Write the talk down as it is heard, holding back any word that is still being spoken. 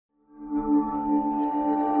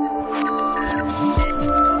Hello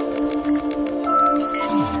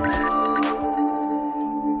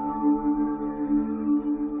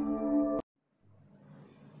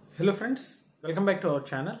friends, welcome back to our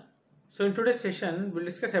channel. So in today's session we'll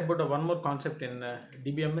discuss about one more concept in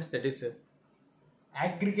Dbms, that is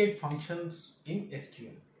aggregate functions in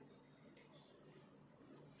SQL.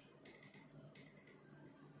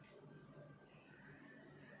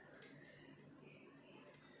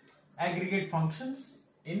 Aggregate functions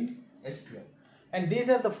in SQL, and these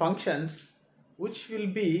are the functions which will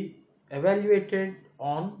be evaluated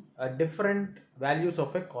on different values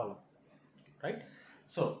of a column, right?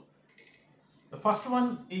 So the first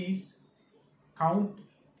one is count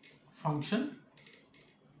function,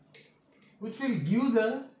 which will give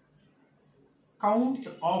the count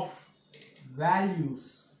of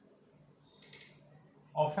values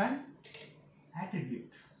of an attribute.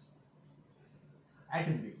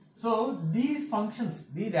 So these functions,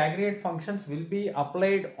 these aggregate functions will be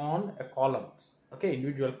applied on a column, okay,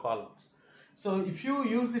 individual columns. So if you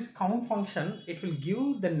use this count function, it will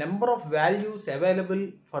give the number of values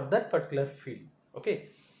available for that particular field, okay.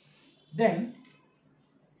 Then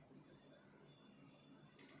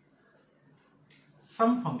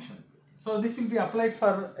sum function, so this will be applied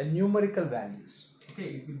for numerical values, okay,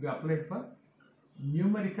 it will be applied for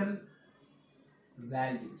numerical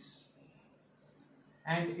values,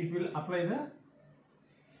 and it will apply the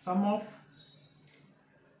sum of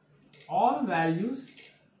all values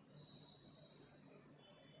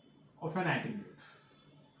of an attribute.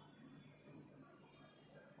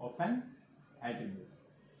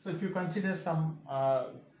 So if you consider some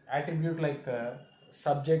attribute like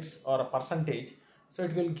subjects or a percentage, so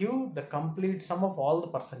it will give the complete sum of all the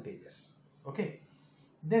percentages, okay.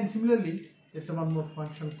 Then similarly there's one more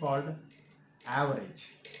function called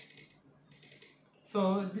average.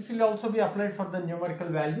 So this will also be applied for the numerical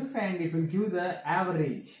values, and it will give the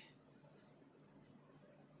average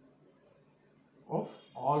of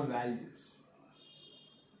all values,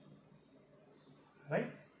 right?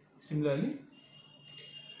 Similarly,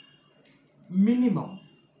 minimum,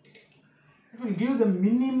 it will give the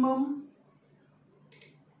minimum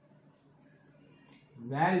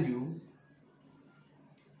value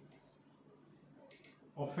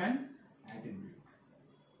of an attribute.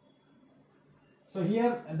 So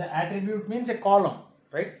here the attribute means a column,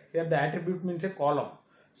 right? Here the attribute means a column.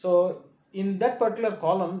 So in that particular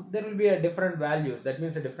column there will be a different values, that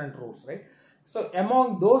means a different rows, right? So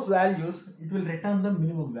among those values it will return the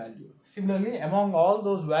minimum value. Similarly, among all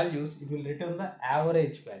those values it will return the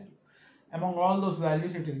average value. Among all those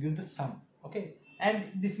values it will give the sum, okay, and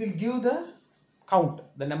this will give the count,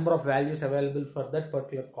 the number of values available for that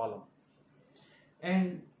particular column.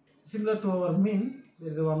 And similar to our min,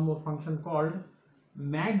 there is one more function called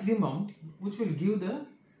maximum, which will give the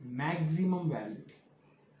maximum value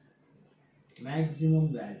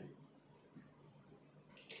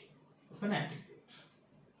of an attribute.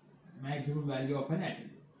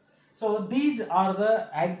 So these are the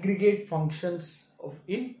aggregate functions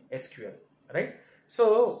in SQL, right?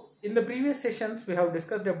 So in the previous sessions we have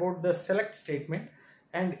discussed about the select statement,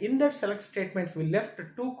 and in that select statements we left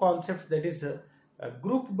two concepts, that is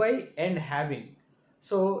group by and having.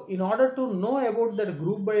 So in order to know about the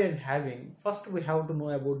group by and having, first we have to know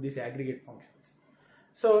about these aggregate functions.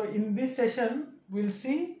 So in this session we'll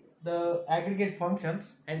see the aggregate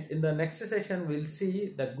functions, and in the next session we'll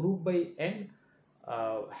see the group by and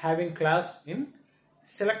having class in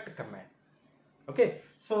select command, okay.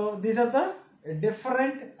 So these are the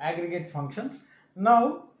different aggregate functions.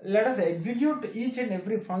 Now let us execute each and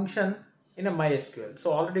every function in a MySQL.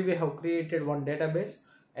 So already we have created one database,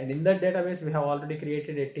 and in that database we have already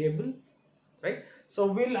created a table, right? So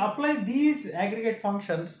we'll apply these aggregate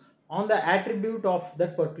functions on the attribute of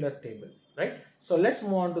that particular table, right? So let's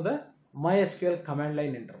move on to the MySQL command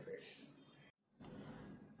line interface.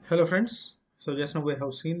 Hello friends, so just now we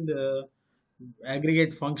have seen the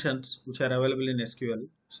aggregate functions which are available in SQL.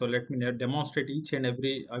 So let me now demonstrate each and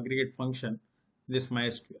every aggregate function in this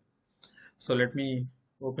MySQL. So let me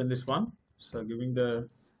open this one, so giving the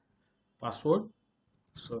password.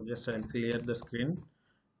 So just I'll clear the screen.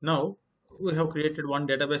 Now we have created one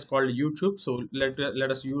database called YouTube, so let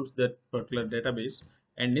us use that particular database,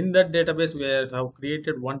 and in that database we have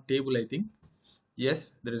created one table, I think.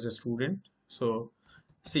 Yes, there is a student. So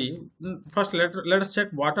see, first let us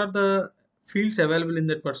check what are the fields available in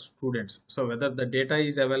that students, so whether the data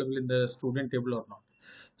is available in the student table or not.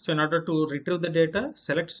 So in order to retrieve the data,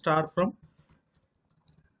 select star from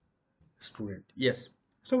student. Yes,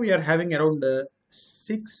 so we are having around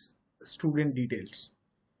 6 student details.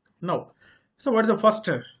 Now, so what is the first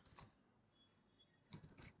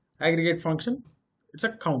aggregate function, it's a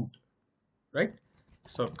count, right?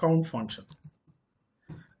 So count function.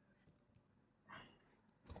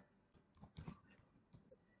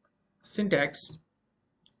 Syntax,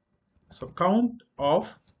 so count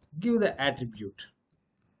of, give the attribute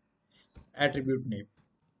name,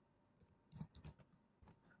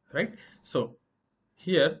 right? So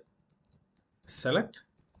here select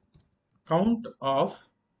count of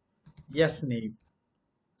yes name,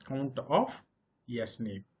 count of yes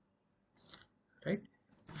name, right,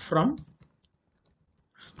 from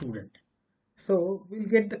student. So we'll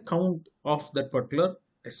get the count of that particular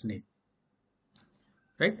yes name,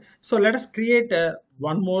 right? So let us create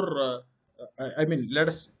one more I mean, let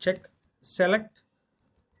us check select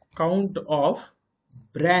count of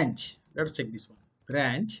branch. Let's check this one,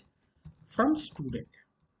 branch from student.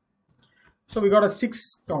 So we got a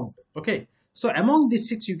 6 count. Okay, so among these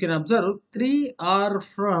 6 you can observe 3 are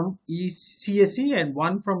from CSE and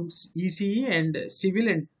 1 from ECE and civil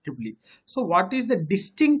and triple. So what is the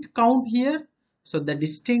distinct count here? So the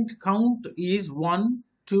distinct count is 1,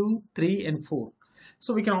 2, 3 and 4.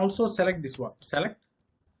 So we can also select this one, select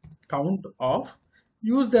count of,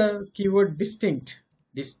 use the keyword distinct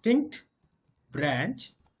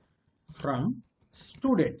branch from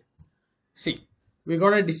student. See, we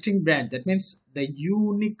got a distinct branch, that means the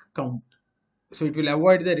unique count. So it will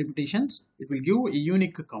avoid the repetitions, it will give a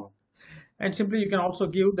unique count. And simply you can also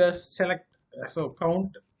give the select, so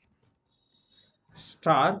count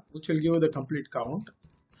star, which will give the complete count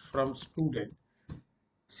from student.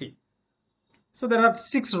 See, so there are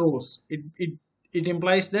 6 rows. It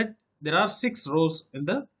implies that there are 6 rows in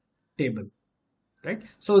the table, right?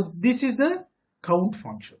 So this is the count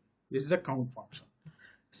function. This is a count function.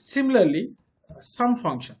 Similarly, sum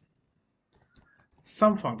function.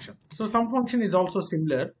 So sum function is also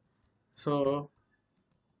similar. So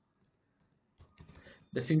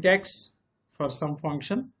the syntax for sum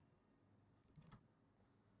function,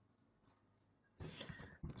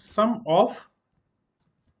 sum of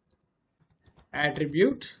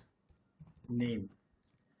attribute name.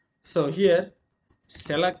 So here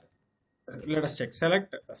select, let us check,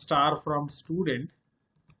 select star from student.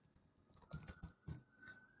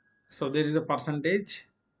 So there is a percentage,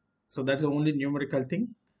 so that's the only numerical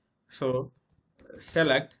thing. So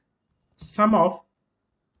select sum of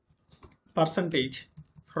percentage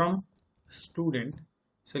from student.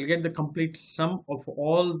 So you'll get the complete sum of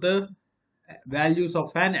all the values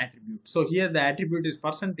of an attribute. So here the attribute is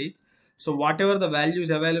percentage. So whatever the values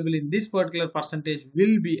available in this particular percentage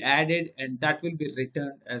will be added and that will be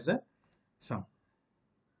returned as a sum.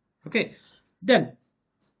 Okay, then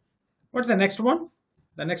what's the next one?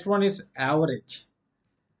 The next one is average.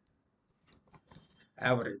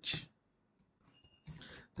 The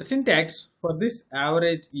syntax for this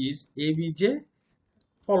average is avj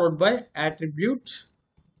followed by attribute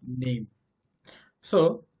name.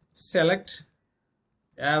 So select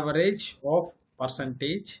average of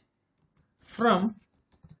percentage from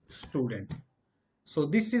student. So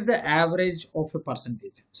this is the average of a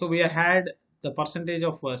percentage. So we had the percentage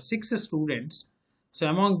of 6 students. So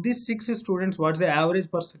among these 6 students, what's the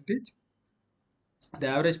average percentage? The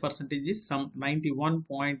average percentage is some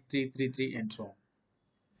 91.333 and so on.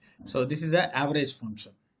 So this is the average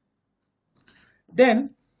function.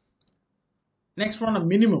 Then next one, a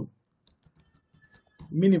minimum.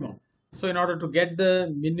 So in order to get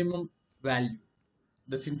the minimum value,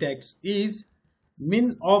 the syntax is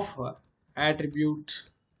min of attribute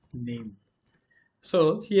name.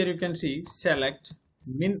 So here you can see select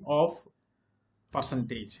min of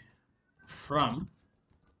percentage from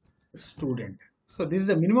student. So this is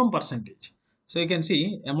the minimum percentage. So you can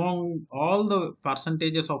see among all the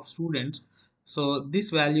percentages of students, so this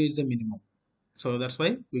value is the minimum. So that's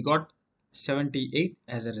why we got 78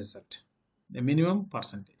 as a result, the minimum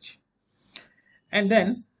percentage. And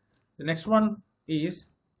then the next one is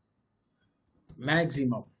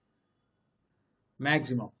maximum.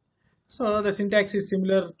 So the syntax is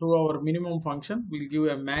similar to our minimum function. We'll give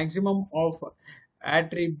a maximum of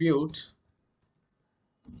attribute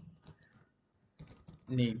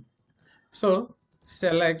name. So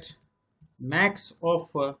select max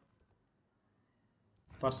of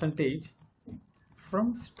percentage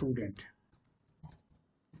from student.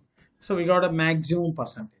 So we got a maximum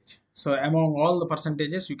percentage. So among all the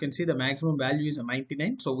percentages, you can see the maximum value is a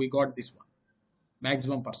 99. So we got this one,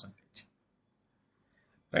 maximum percentage,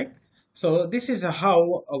 right? So this is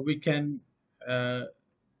how we can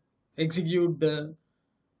execute the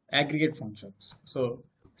aggregate functions. So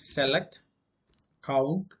select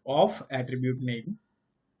count of attribute name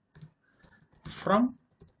from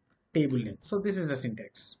table name. So this is the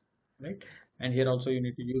syntax, right? and here also you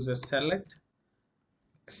need to use a select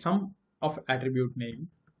sum of attribute name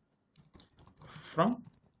from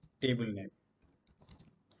table name,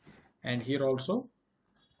 and here also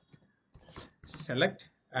select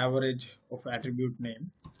average of attribute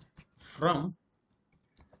name from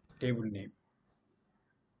table name.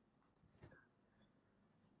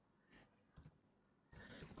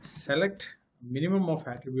 Select minimum of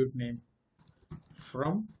attribute name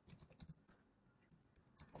from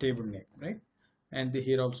table name, right? And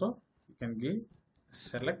here also you can give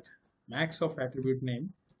select max of attribute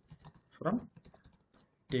name from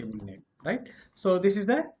table name, right? So this is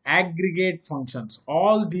the aggregate functions.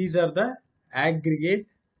 All these are the aggregate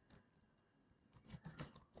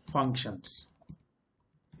functions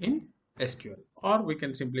in SQL, or we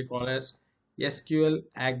can simply call as SQL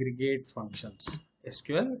aggregate functions.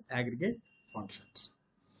 SQL aggregate functions,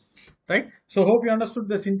 right? So hope you understood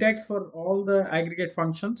the syntax for all the aggregate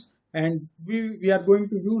functions, and we are going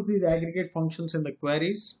to use these aggregate functions in the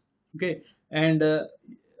queries. Okay, and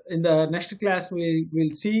in the next class we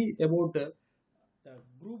will see about the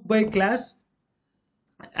group by class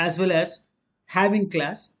as well as having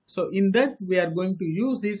class. So in that we are going to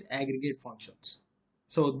use these aggregate functions.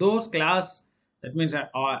 So those class, that means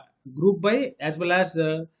group by as well as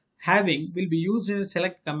having, will be used in a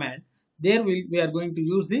select command. There we are going to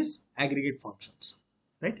use these aggregate functions,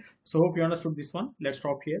 right? So hope you understood this one. Let's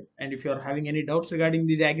stop here, and if you are having any doubts regarding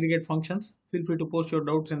these aggregate functions, feel free to post your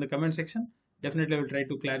doubts in the comment section. Definitely I will try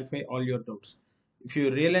to clarify all your doubts. If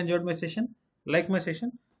you really enjoyed my session, like my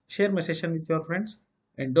session, share my session with your friends,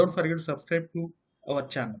 and don't forget to subscribe to our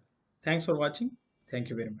channel. Thanks for watching. Thank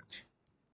you very much.